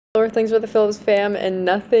More things with the Phillips fam, and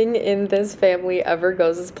nothing in this family ever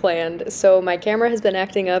goes as planned. So my camera has been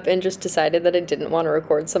acting up and just decided that it didn't want to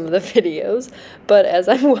record some of the videos, but as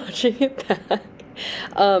I'm watching it back,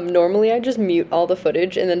 normally I just mute all the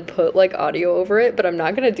footage and then put like audio over it, but I'm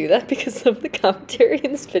not gonna do that because some of the commentary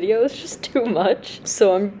in this video is just too much.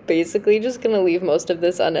 So I'm basically just gonna leave most of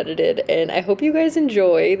this unedited, and I hope you guys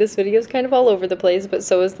enjoy. This video is kind of all over the place, but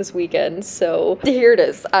so is this weekend, so here it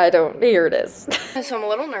is. Here it is. So I'm a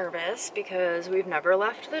little nervous because we've never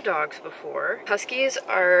left the dogs before. Huskies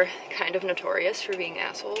are kind of notorious for being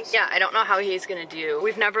assholes. Yeah, I don't know how he's gonna do.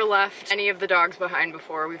 We've never left any of the dogs behind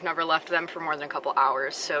before. We've never left them for more than a couple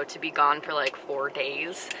hours, so to be gone for like 4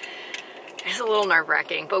 days is a little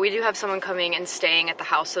nerve-wracking. But we do have someone coming and staying at the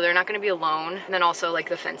house, so they're not going to be alone. And then also like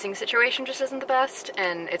the fencing situation just isn't the best,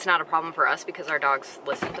 and it's not a problem for us because our dogs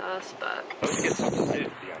listen to us, but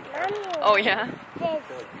oh yeah,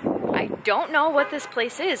 I don't know what this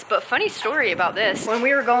place is, but funny story about this. When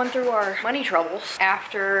we were going through our money troubles,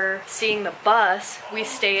 after seeing the bus, we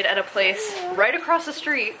stayed at a place right across the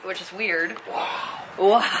street, which is weird. Wow.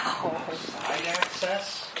 Wow. Side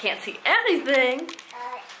access? Can't see anything.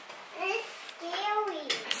 It's scary.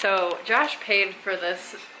 So Josh paid for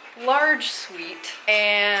this large suite,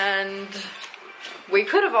 and we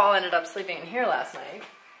could have all ended up sleeping in here last night.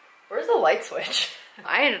 Where's the light switch?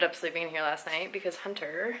 I ended up sleeping in here last night because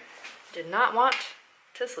Hunter did not want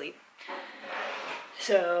to sleep.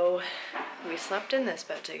 So we slept in this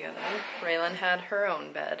bed together. Raylan had her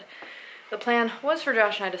own bed. The plan was for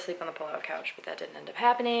Josh and I to sleep on the pull-out couch, but that didn't end up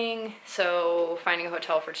happening. So finding a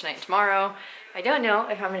hotel for tonight and tomorrow. I don't know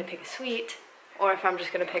if I'm gonna pick a suite or if I'm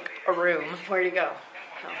just gonna pick a room. Where to go?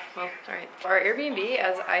 Oh, well, all right. Our Airbnb,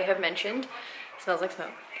 as I have mentioned, smells like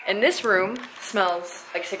smoke. And this room smells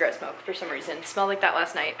like cigarette smoke for some reason. It smelled like that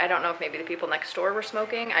last night. I don't know if maybe the people next door were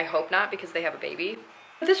smoking. I hope not because they have a baby.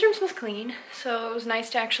 But this room smells clean, so it was nice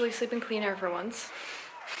to actually sleep in clean air for once.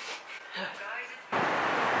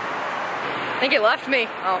 I think it left me.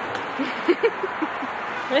 Oh.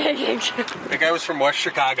 That guy was from West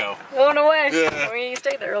Chicago. Oh, no way. Yeah. We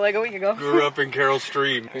stayed there like a week ago. Grew up in Carroll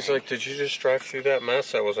Stream. He's like, did you just drive through that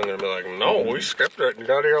mess? I wasn't gonna be like, no, we skipped it and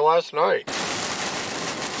got here last night.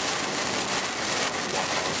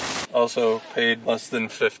 Also paid less than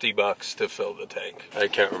 $50 to fill the tank. I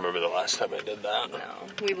can't remember the last time I did that. No,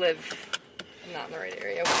 we live not in the right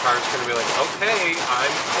area. The car's gonna be like, okay,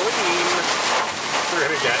 I'm clean. We're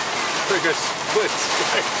gonna get like a split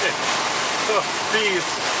second of these.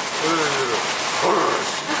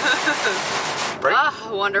 Right? Ah,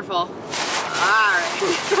 wonderful. All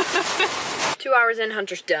right. 2 hours in,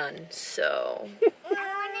 Hunter's done, so. I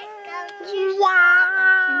wanna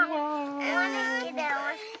get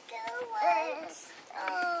out.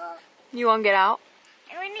 You wanna get out?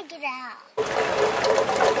 I wanna get out.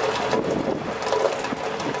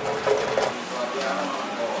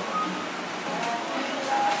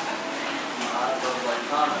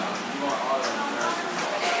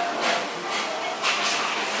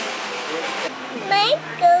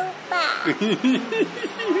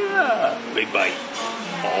 Yeah. Big bite.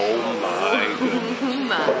 Oh my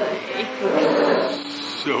goodness.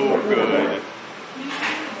 So good.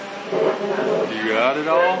 You got it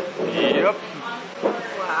all? Yep.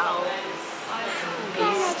 Wow.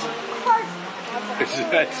 Beast.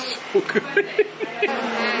 That's so good.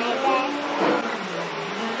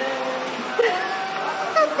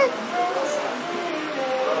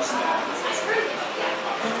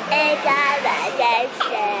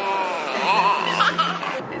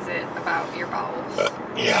 Is it about your bowels?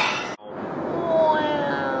 Yeah. Wow.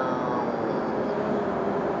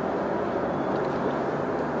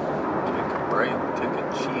 Take a break, take a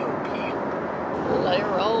chill pill. Let it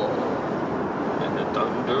roll. And the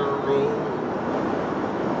thunder roll.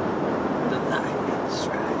 The lightning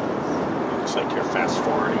strikes. Looks like you're fast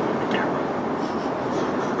forwarding in the camera.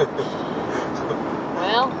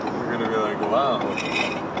 Well. We're gonna be like, wow,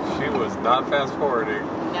 she was not fast forwarding.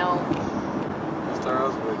 No. Just our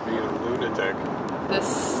husband being a lunatic.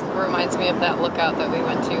 This reminds me of that lookout that we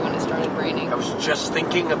went to when it started raining. I was just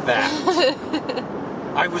thinking of that.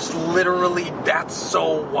 I was literally, that's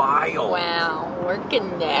so wild. Wow, we're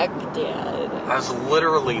connected. I was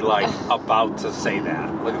literally like about to say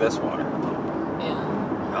that. Look at this water.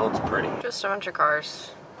 Yeah. That one's pretty. Just a bunch of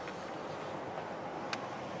cars.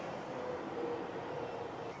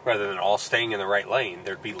 Rather than all staying in the right lane,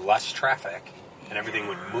 there'd be less traffic and everything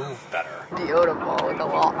would move better. Beautiful with the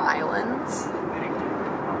little islands.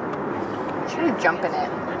 Should we jump in it?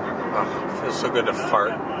 Oh, it feels so good to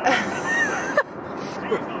fart.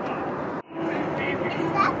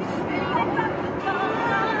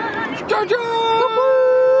 Georgia!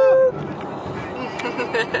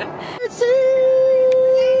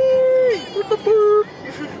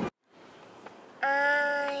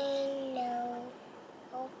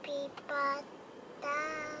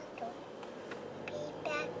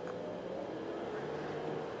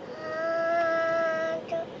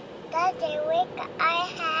 I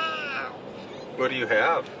have. What do you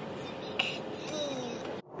have?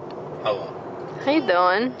 Hello. How you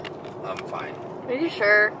doing? I'm fine. Are you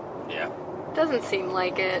sure? Yeah. Doesn't seem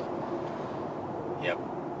like it. Yep.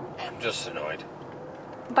 I'm just annoyed.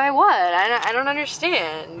 By what? I don't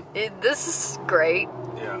understand. This is great.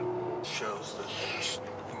 Yeah. Shows that there's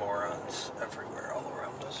morons everywhere all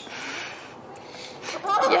around us.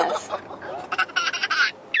 Yes.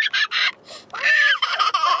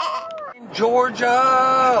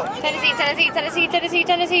 Georgia! Tennessee, Tennessee, Tennessee, Tennessee,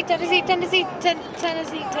 Tennessee, Tennessee, Tennessee,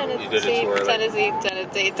 Tennessee, Tennessee, You did it too early. Tennessee,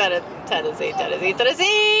 Tennessee, Tennessee, Tennessee,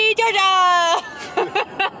 Tennessee, Georgia!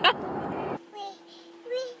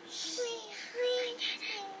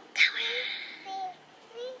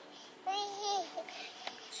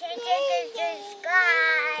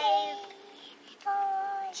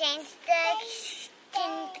 Change the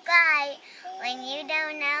subscribe when you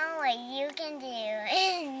don't know what you can do.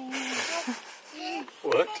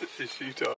 What is she talking?